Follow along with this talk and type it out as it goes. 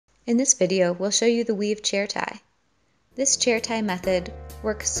In this video, we'll show you the weave chair tie. This chair tie method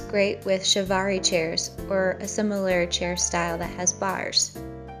works great with chiavari chairs or a similar chair style that has bars.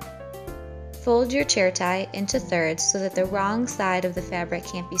 Fold your chair tie into thirds so that the wrong side of the fabric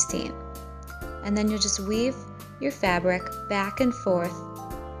can't be seen. And then you'll just weave your fabric back and forth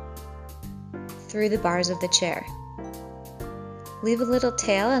through the bars of the chair. Leave a little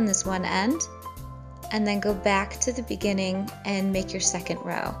tail on this one end and then go back to the beginning and make your second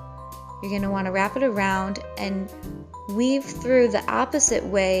row. You're going to want to wrap it around and weave through the opposite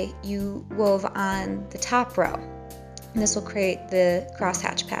way you wove on the top row. And this will create the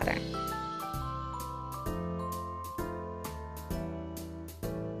crosshatch pattern.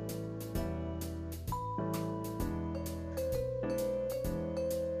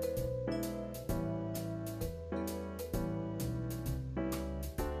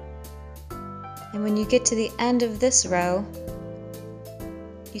 And when you get to the end of this row,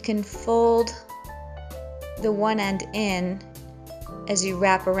 you can fold the one end in as you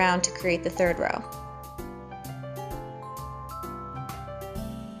wrap around to create the third row.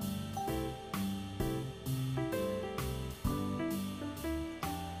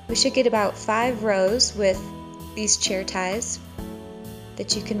 We should get about 5 rows with these chair ties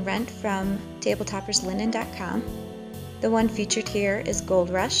that you can rent from tabletopperslinen.com. The one featured here is Gold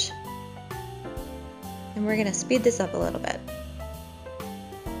Rush. And we're going to speed this up a little bit.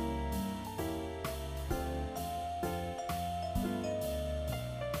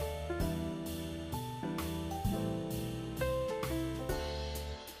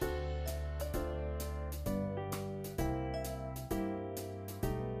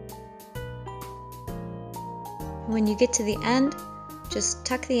 When you get to the end, just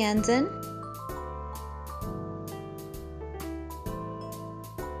tuck the ends in.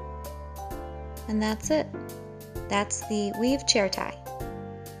 And that's it. That's the weave chair tie.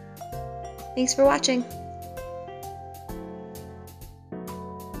 Thanks for watching.